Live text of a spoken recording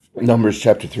Numbers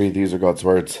chapter 3, these are God's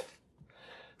words.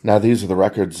 Now these are the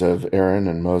records of Aaron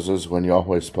and Moses when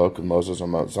Yahweh spoke with Moses on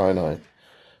Mount Sinai.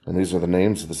 And these are the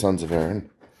names of the sons of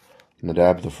Aaron: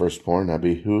 Nadab the firstborn,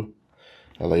 Abihu,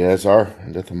 Eleazar,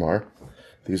 and Ithamar.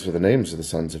 These are the names of the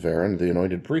sons of Aaron, the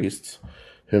anointed priests,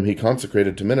 whom he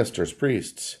consecrated to minister as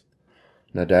priests.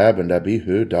 Nadab and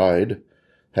Abihu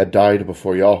had died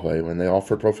before Yahweh when they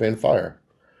offered profane fire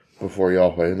before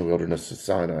Yahweh in the wilderness of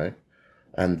Sinai,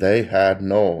 and they had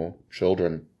no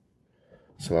children.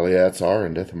 So Eleazar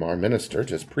and Ithamar ministered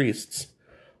as priests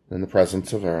in the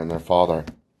presence of Aaron their father.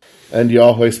 And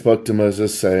Yahweh spoke to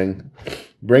Moses, saying,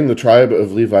 Bring the tribe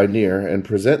of Levi near, and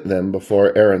present them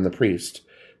before Aaron the priest,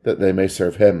 that they may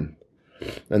serve him.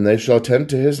 And they shall attend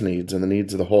to his needs and the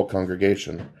needs of the whole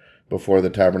congregation before the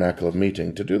tabernacle of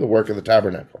meeting, to do the work of the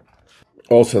tabernacle.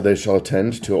 Also they shall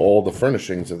attend to all the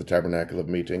furnishings of the tabernacle of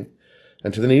meeting,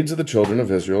 and to the needs of the children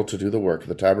of Israel to do the work of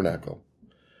the tabernacle.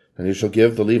 And he shall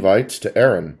give the Levites to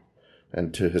Aaron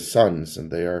and to his sons,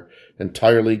 and they are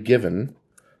entirely given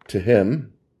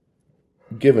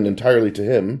entirely to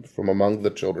him from among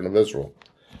the children of Israel.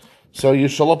 So you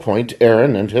shall appoint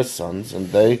Aaron and his sons, and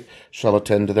they shall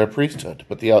attend to their priesthood.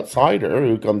 But the outsider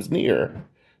who comes near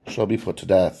shall be put to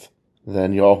death.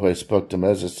 Then Yahweh spoke to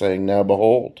Moses, saying, Now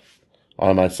behold,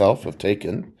 I myself have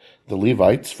taken the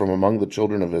Levites from among the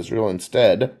children of Israel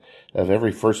instead of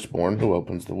every firstborn who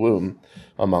opens the womb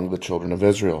among the children of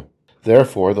Israel.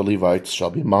 Therefore the Levites shall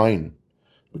be mine,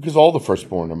 because all the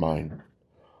firstborn are mine.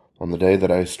 On the day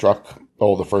that I struck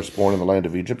all the firstborn in the land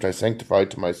of Egypt, I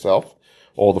sanctified to myself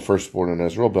all the firstborn in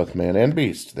Israel, both man and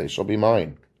beast. They shall be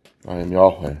mine. I am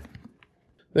Yahweh.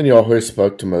 Then Yahweh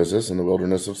spoke to Moses in the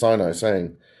wilderness of Sinai,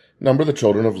 saying, Number the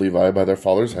children of Levi by their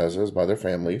fathers' houses, by their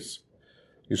families.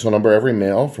 You shall number every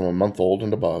male from a month old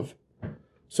and above.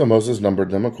 So Moses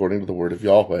numbered them according to the word of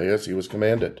Yahweh, as he was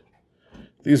commanded.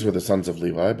 These were the sons of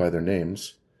Levi by their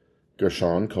names: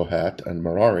 Gershon, Kohath, and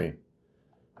Merari.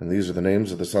 And these are the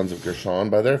names of the sons of Gershon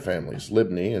by their families: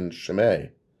 Libni and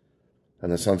Shimei.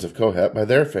 And the sons of Kohath by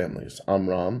their families: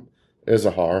 Amram,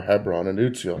 Izahar, Hebron, and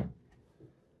Uzziel.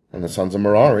 And the sons of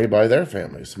Merari by their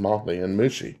families: Mahli and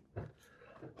Mushi.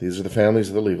 These are the families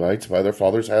of the Levites by their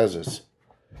fathers' houses.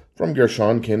 From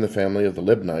Gershon came the family of the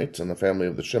Libnites and the family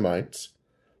of the Shimites.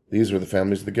 These were the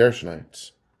families of the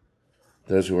Gershonites.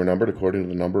 Those who were numbered according to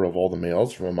the number of all the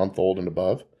males from a month old and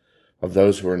above, of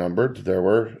those who were numbered, there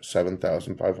were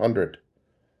 7,500.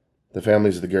 The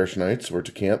families of the Gershonites were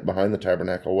to camp behind the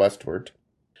tabernacle westward.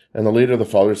 And the leader of the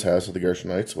father's house of the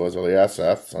Gershonites was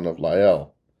Eliasaph, son of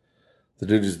Lael. The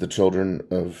duties of the children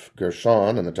of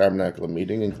Gershon and the tabernacle of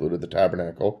meeting included the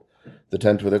tabernacle, the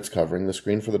tent with its covering, the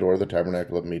screen for the door of the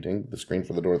tabernacle of meeting, the screen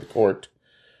for the door of the court,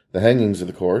 the hangings of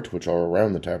the court, which are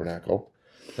around the tabernacle,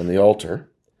 and the altar,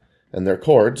 and their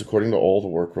cords, according to all the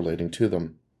work relating to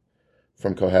them.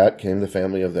 From Kohath came the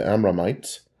family of the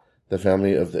Amramites, the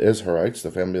family of the Izharites, the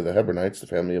family of the Hebronites, the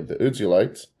family of the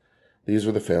Uzzielites. These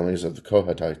were the families of the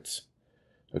Kohathites.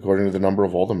 According to the number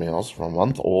of all the males from a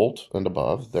month old and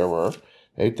above, there were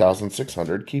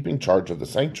 8,600 keeping charge of the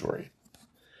sanctuary.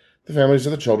 The families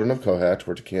of the children of Kohath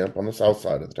were to camp on the south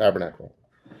side of the tabernacle.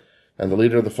 And the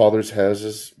leader of the father's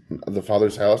house of the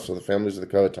families of the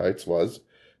Kohathites was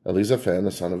Elizaphan,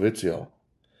 the son of Uzziel.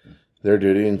 Their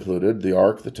duty included the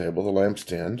ark, the table, the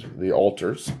lampstand, the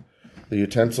altars, the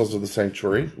utensils of the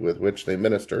sanctuary with which they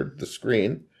ministered, the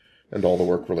screen, and all the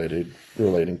work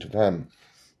relating to them.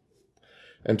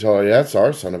 And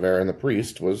Eleazar, son of Aaron the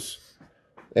priest, was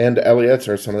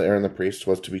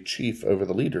to be chief over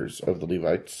the leaders of the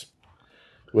Levites,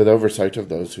 with oversight of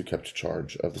those who kept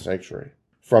charge of the sanctuary.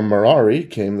 From Merari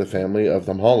came the family of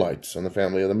the Mahlites and the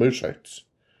family of the Mushites.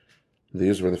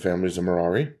 These were the families of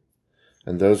Merari,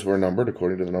 and those who were numbered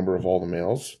according to the number of all the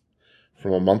males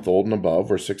from a month old and above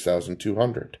were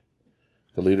 6,200.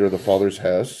 The leader of the father's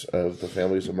house of the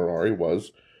families of Merari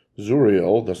was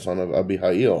Zuriel, the son of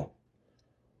Abihail.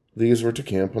 These were to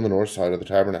camp on the north side of the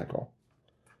tabernacle.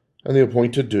 And the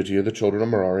appointed duty of the children of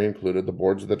Merari included the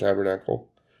boards of the tabernacle,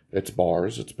 its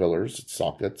bars, its pillars, its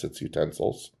sockets, its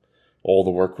utensils, all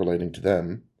the work relating to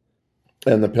them,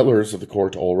 and the pillars of the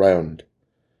court all round,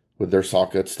 with their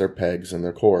sockets, their pegs, and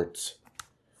their cords.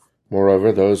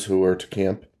 Moreover, those who were to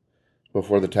camp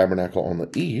before the tabernacle on the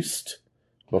east,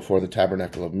 before the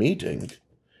tabernacle of meeting,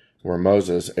 were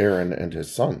Moses, Aaron, and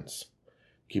his sons,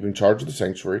 keeping charge of the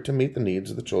sanctuary to meet the needs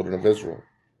of the children of Israel.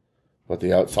 But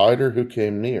the outsider who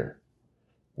came near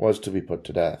was to be put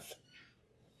to death.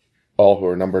 All who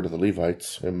were numbered of the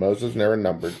Levites, whom Moses and Aaron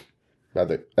numbered at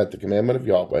the commandment of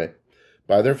Yahweh,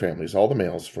 by their families, all the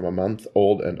males from a month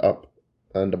old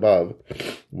and above,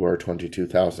 were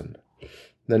 22,000.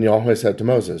 Then Yahweh said to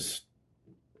Moses,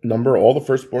 number all the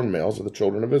firstborn males of the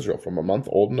children of Israel from a month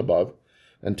old and above,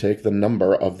 and take the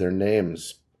number of their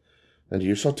names. And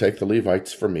you shall take the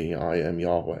Levites for me, I am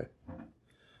Yahweh,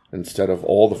 instead of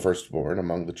all the firstborn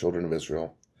among the children of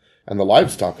Israel, and the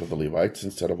livestock of the Levites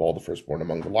instead of all the firstborn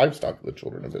among the livestock of the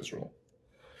children of Israel.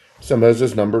 So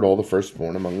Moses numbered all the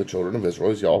firstborn among the children of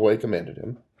Israel, as Yahweh commanded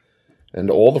him,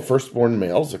 and all the firstborn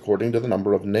males, according to the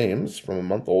number of names, from a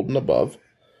month old and above,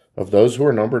 of those who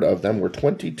were numbered of them, were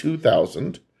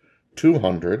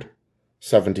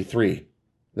 22,273.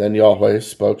 Then Yahweh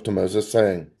spoke to Moses,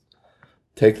 saying,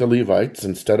 take the Levites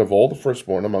instead of all the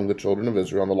firstborn among the children of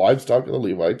Israel, and the livestock of the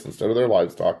Levites instead of their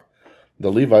livestock. The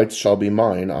Levites shall be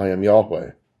mine, I am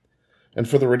Yahweh. And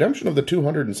for the redemption of the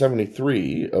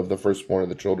 273 of the firstborn of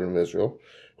the children of Israel,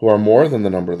 who are more than the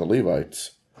number of the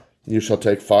Levites, you shall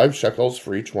take 5 shekels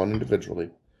for each one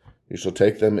individually. You shall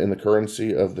take them in the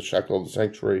currency of the shekel of the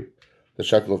sanctuary, the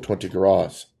shekel of 20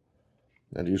 gerahs.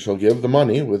 And you shall give the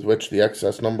money with which the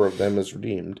excess number of them is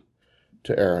redeemed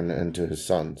to Aaron and to his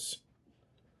sons.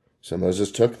 So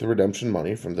Moses took the redemption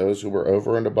money from those who were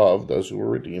over and above those who were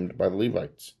redeemed by the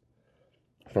Levites.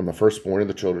 From the firstborn of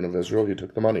the children of Israel he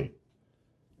took the money,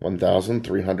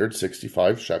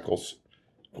 1,365 shekels,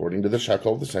 according to the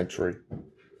shekel of the sanctuary.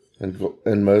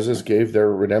 And Moses gave their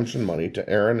redemption money to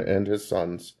Aaron and his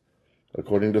sons,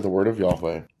 according to the word of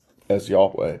Yahweh, as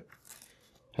Yahweh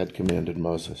had commanded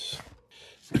Moses.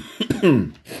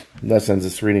 That ends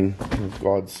this reading of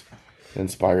God's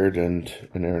inspired and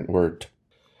inerrant word.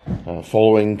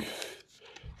 Following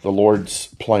the Lord's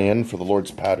plan, for the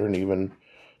Lord's pattern, even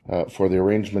for the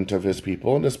arrangement of his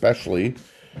people, and especially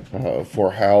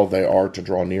for how they are to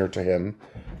draw near to him,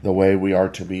 the way we are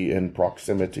to be in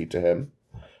proximity to him,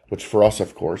 which for us,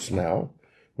 of course, now,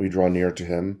 we draw near to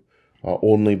him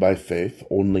only by faith,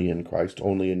 only in Christ,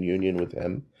 only in union with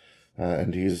him.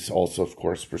 And he's also, of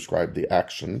course, prescribed the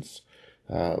actions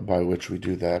by which we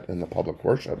do that in the public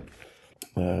worship.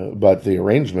 But the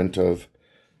arrangement of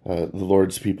the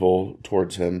Lord's people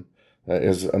towards him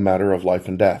is a matter of life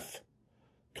and death.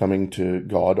 Coming to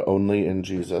God only in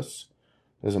Jesus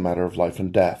is a matter of life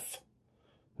and death.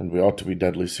 And we ought to be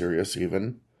deadly serious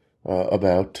even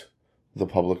about the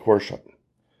public worship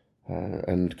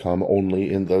and come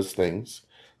only in those things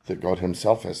that God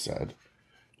himself has said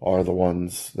are the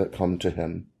ones that come to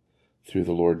him through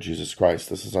the Lord Jesus Christ.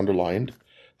 This is underlined at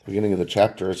the beginning of the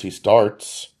chapter as he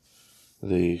starts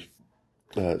the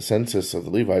census of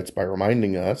the Levites by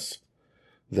reminding us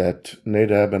that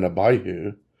Nadab and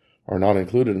Abihu are not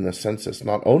included in the census,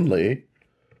 not only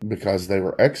because they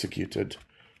were executed,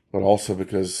 but also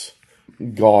because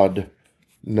God,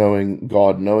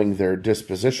 knowing their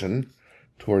disposition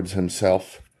towards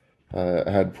himself,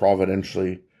 had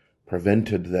providentially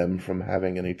prevented them from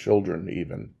having any children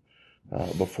even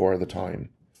before the time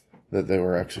that they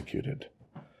were executed.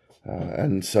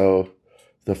 And so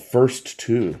the first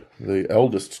two, the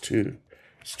eldest two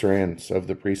strands of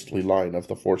the priestly line, of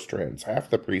the 4 strands, half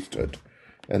the priesthood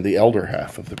and the elder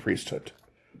half of the priesthood,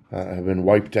 have been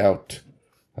wiped out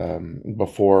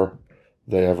before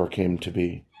they ever came to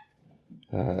be.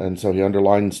 And so he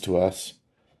underlines to us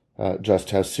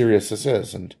just how serious this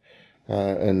is, and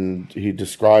he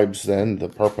describes then the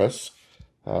purpose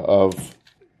of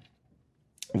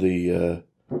the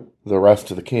rest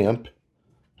of the camp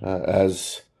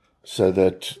as so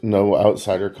that no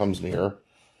outsider comes near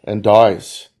and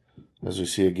dies. As we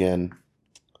see again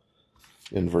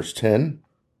in verse 10,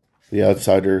 the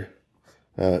outsider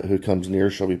who comes near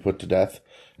shall be put to death.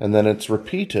 And then it's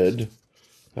repeated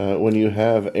when you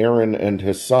have Aaron and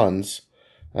his sons,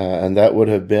 and that would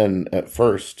have been at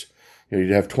first,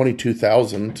 you'd have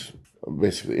 22,000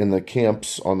 basically in the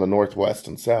camps on the northwest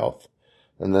and south,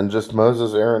 and then just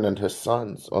Moses, Aaron, and his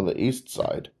sons on the east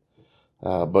side.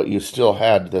 But you still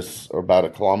had this about a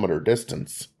kilometer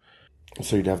distance.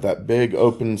 So you'd have that big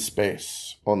open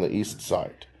space on the east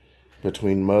side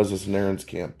between Moses and Aaron's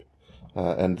camp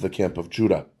and the camp of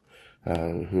Judah,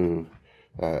 and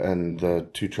the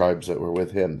 2 tribes that were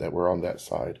with him that were on that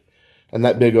side. And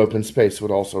that big open space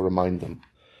would also remind them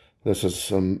this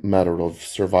is a matter of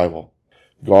survival.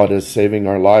 God is saving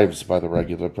our lives by the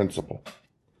regular principle.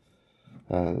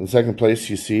 In the second place,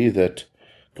 you see that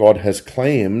God has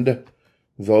claimed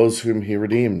those whom he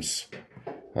redeems.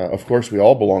 Of course, we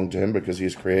all belong to him because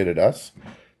he's created us.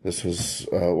 This was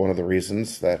one of the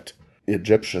reasons that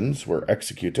Egyptians were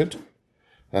executed.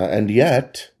 And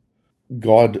yet,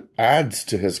 God adds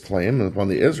to his claim upon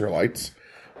the Israelites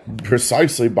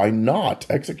precisely by not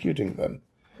executing them.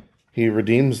 He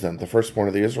redeems them. The firstborn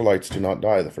of the Israelites do not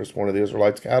die. The firstborn of the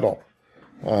Israelites' cattle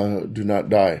do not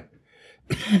die.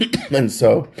 And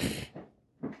so,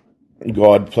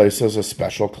 God places a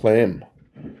special claim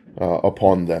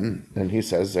upon them, and he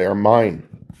says they are mine.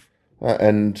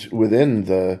 And within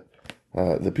the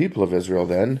people of Israel,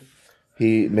 then,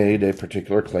 he made a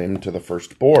particular claim to the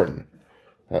firstborn,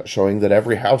 showing that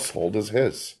every household is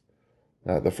his.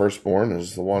 The firstborn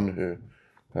is the one who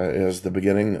is the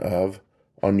beginning of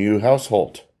a new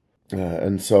household.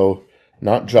 And so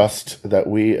not just that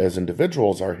we as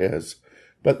individuals are his,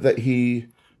 but that he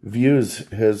views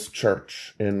his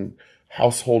church in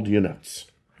household units.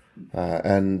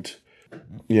 And,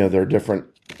 there are different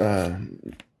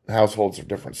households of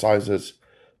different sizes,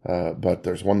 but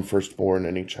there's one firstborn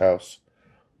in each house.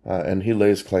 And he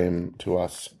lays claim to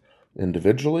us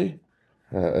individually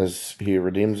as he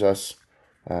redeems us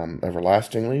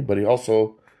everlastingly, but he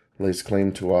also lays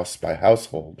claim to us by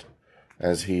household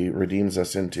as he redeems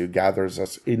us gathers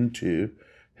us into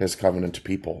his covenant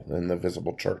people in the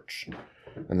visible church.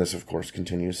 And this, of course,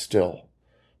 continues still.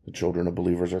 The children of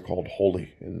believers are called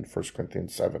holy in 1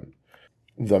 Corinthians 7.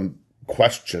 The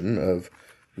question of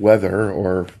whether,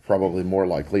 or probably more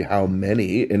likely, how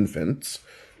many infants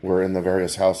were in the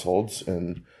various households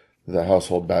in the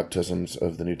household baptisms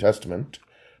of the New Testament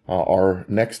are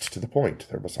next to the point.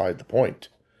 They're beside the point.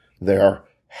 They are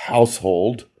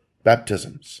household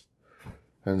baptisms.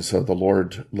 And so the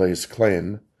Lord lays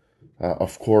claim,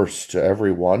 of course, to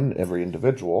everyone, every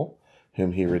individual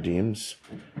whom he redeems.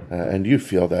 And you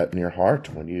feel that in your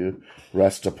heart when you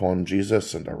rest upon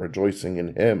Jesus and are rejoicing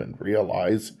in him and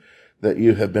realize that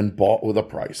you have been bought with a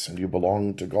price and you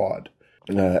belong to God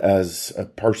as a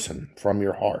person from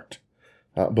your heart.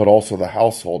 But also the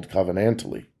household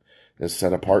covenantally is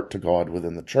set apart to God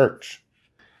within the church.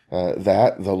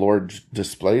 That the Lord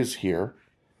displays here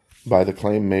by the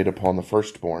claim made upon the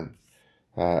firstborn,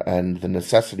 and the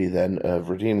necessity then of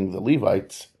redeeming the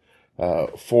Levites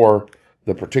for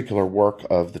the particular work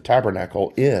of the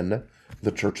tabernacle in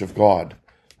the church of God,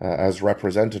 as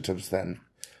representatives then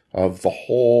of the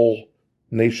whole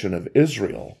nation of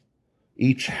Israel,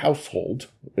 each household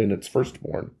in its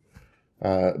firstborn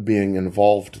being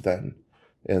involved then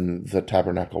in the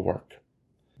tabernacle work.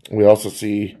 We also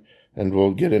see, and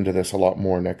we'll get into this a lot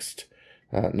more next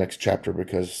chapter,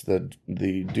 because the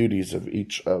duties of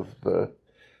each of the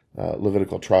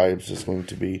Levitical tribes is going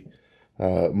to be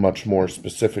much more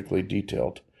specifically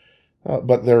detailed.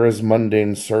 But there is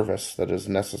mundane service that is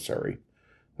necessary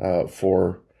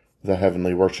for the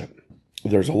heavenly worship.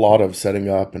 There's a lot of setting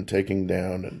up and taking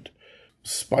down, and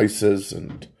spices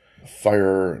and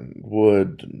fire and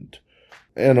wood and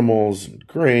animals and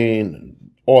grain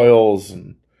and oils,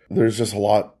 and there's just a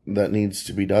lot that needs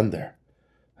to be done there.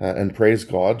 And praise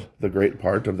God, the great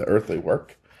part of the earthly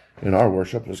work in our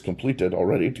worship is completed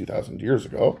already 2,000 years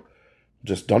ago,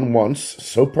 just done once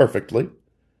so perfectly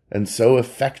and so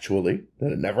effectually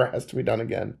that it never has to be done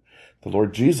again. The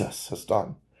Lord Jesus has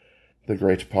done the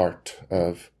great part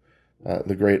of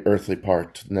the great earthly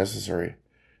part necessary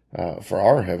for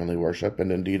our heavenly worship,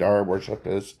 and indeed our worship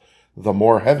is the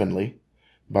more heavenly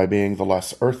by being the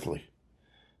less earthly,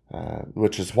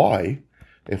 which is why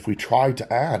if we try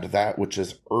to add that which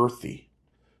is earthy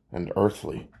and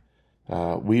earthly,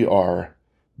 we are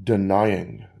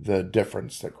denying the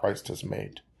difference that Christ has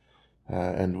made,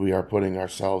 and we are putting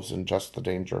ourselves in just the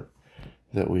danger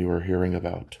that we were hearing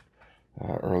about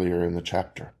earlier in the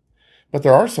chapter. But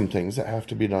there are some things that have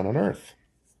to be done on earth.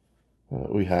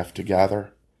 We have to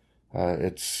gather.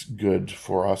 It's good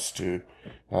for us to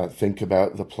think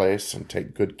about the place and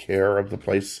take good care of the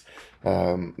place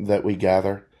that we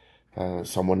gather.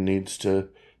 Someone needs to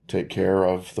take care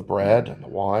of the bread and the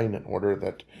wine in order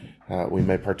that we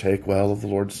may partake well of the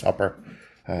Lord's Supper.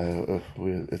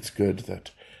 It's good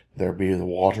that there be the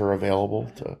water available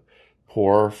to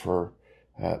pour for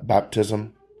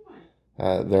baptism.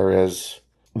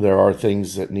 There are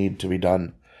things that need to be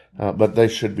done, but they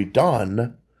should be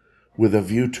done with a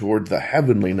view toward the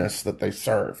heavenliness that they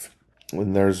serve.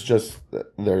 And there's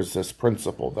this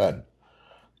principle then,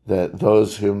 that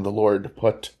those whom the Lord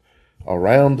put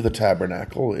around the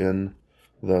tabernacle in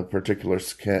the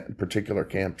particular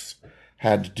camps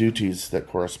had duties that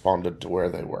corresponded to where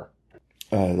they were.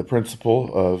 The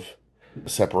principle of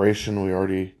separation we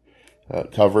already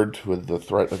covered with the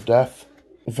threat of death.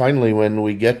 Finally, when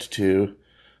we get to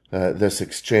this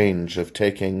exchange of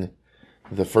taking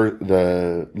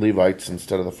the Levites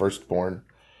instead of the firstborn,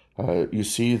 you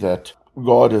see that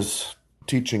God is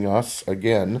teaching us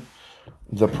again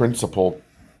the principle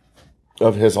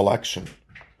of his election.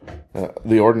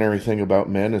 The ordinary thing about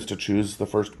men is to choose the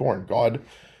firstborn. God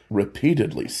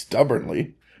repeatedly,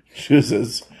 stubbornly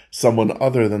chooses someone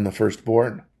other than the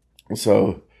firstborn.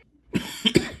 So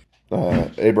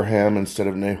Abraham instead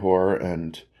of Nahor,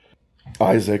 and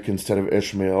Isaac instead of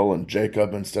Ishmael, and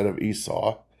Jacob instead of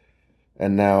Esau,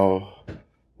 and now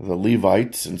the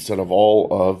Levites instead of all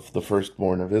of the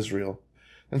firstborn of Israel.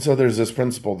 And so there's this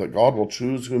principle that God will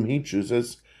choose whom he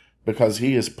chooses because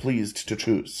he is pleased to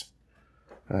choose.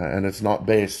 And it's not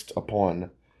based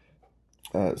upon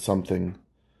something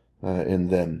in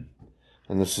them.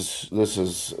 And this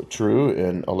is true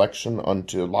in election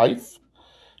unto life.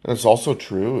 And it's also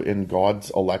true in God's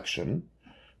election.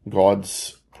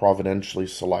 God's providentially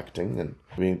selecting and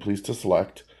being pleased to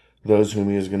select those whom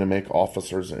he is going to make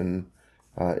officers in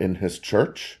his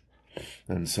church.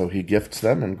 And so he gifts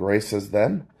them and graces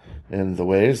them in the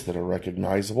ways that are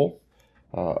recognizable,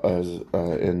 as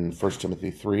in 1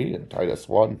 Timothy 3 and Titus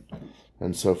 1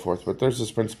 and so forth. But there's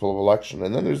this principle of election.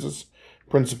 And then there's this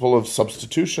principle of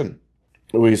substitution.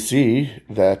 We see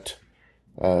that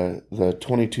the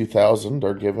 22,000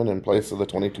 are given in place of the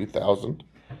 22,000.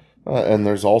 And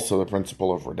there's also the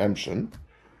principle of redemption.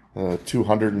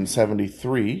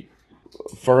 273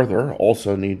 further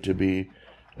also need to be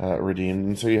redeemed.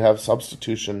 And so you have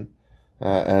substitution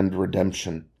and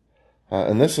redemption.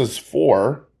 And this is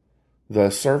for the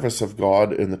service of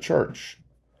God in the church.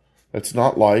 It's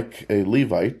not like a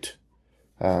Levite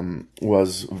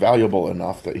was valuable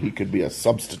enough that he could be a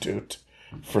substitute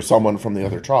for someone from the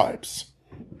other tribes.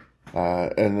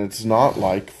 And it's not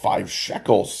like 5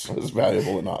 shekels is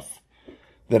valuable enough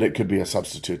that it could be a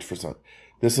substitute for some.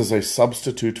 This is a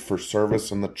substitute for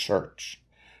service in the church.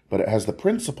 But it has the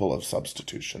principle of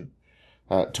substitution,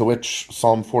 to which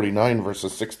Psalm 49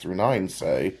 verses 6 through 9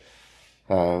 say,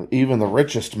 even the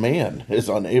richest man is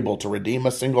unable to redeem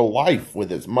a single life with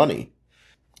his money,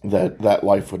 that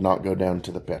life would not go down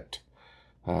to the pit.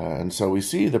 And so we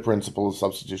see the principle of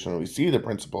substitution, we see the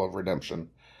principle of redemption,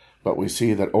 but we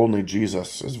see that only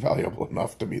Jesus is valuable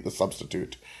enough to be the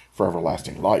substitute for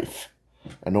everlasting life.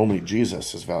 And only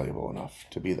Jesus is valuable enough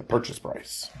to be the purchase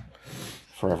price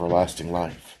for everlasting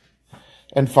life.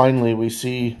 And finally, we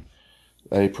see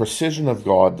a precision of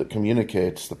God that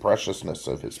communicates the preciousness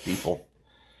of his people.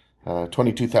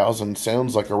 22,000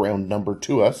 sounds like a round number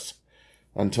to us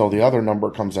until the other number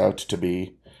comes out to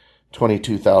be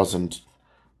 22,000.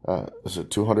 Is it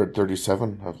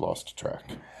 237? I've lost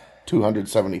track.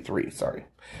 273, sorry.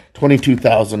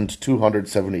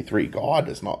 22,273. God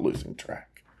is not losing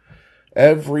track.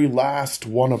 Every last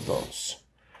one of those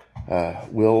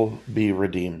will be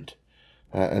redeemed.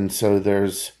 And so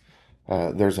there's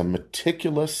a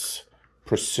meticulous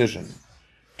precision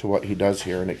to what he does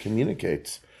here, and it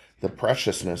communicates the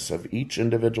preciousness of each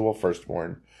individual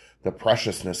firstborn, the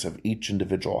preciousness of each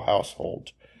individual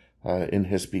household in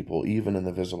his people, even in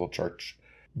the visible church.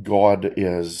 God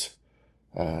is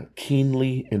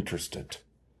keenly interested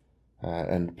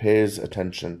and pays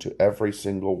attention to every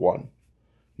single one.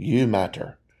 You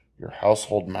matter. Your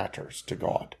household matters to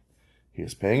God. He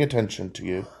is paying attention to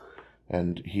you,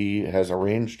 and he has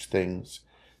arranged things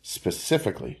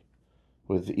specifically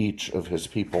with each of his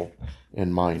people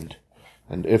in mind.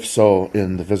 And if so,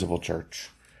 in the visible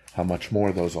church, how much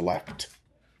more those elect,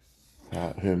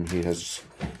 whom he has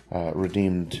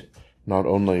redeemed not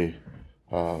only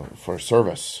for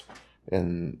service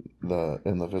in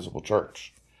the visible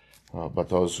church, but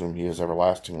those whom he has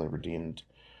everlastingly redeemed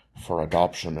for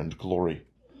adoption and glory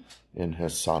in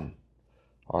his Son,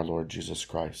 our Lord Jesus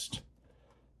Christ.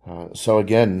 So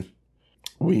again,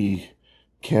 we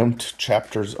camped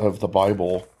chapters of the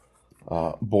Bible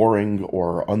boring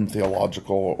or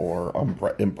untheological or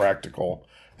impractical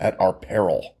at our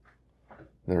peril.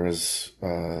 There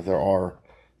are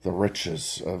the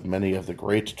riches of many of the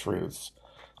great truths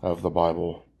of the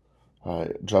Bible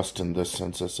just in this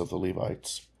census of the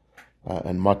Levites,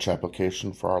 and much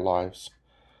application for our lives.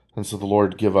 And so the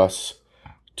Lord give us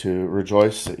to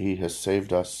rejoice that he has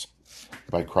saved us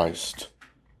by Christ,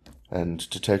 and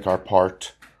to take our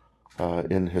part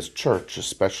in his church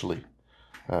especially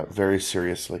very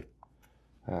seriously,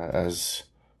 as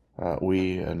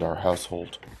we and our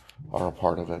household are a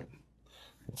part of it.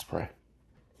 Let's pray.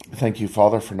 Thank you,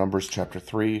 Father, for Numbers chapter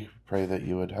 3. Pray that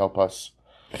you would help us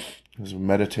as we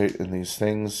meditate in these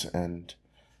things and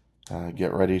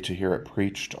get ready to hear it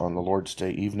preached on the Lord's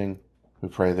Day evening. We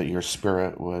pray that your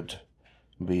Spirit would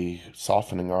be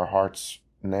softening our hearts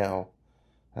now,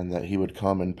 and that he would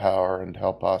come in power and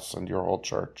help us and your whole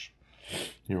church,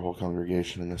 your whole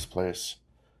congregation in this place,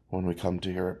 when we come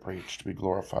to hear it preached. Be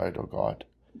glorified, O God,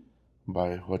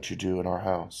 by what you do in our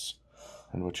house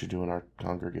and what you do in our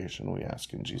congregation, we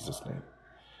ask in Jesus' name.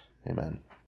 Amen.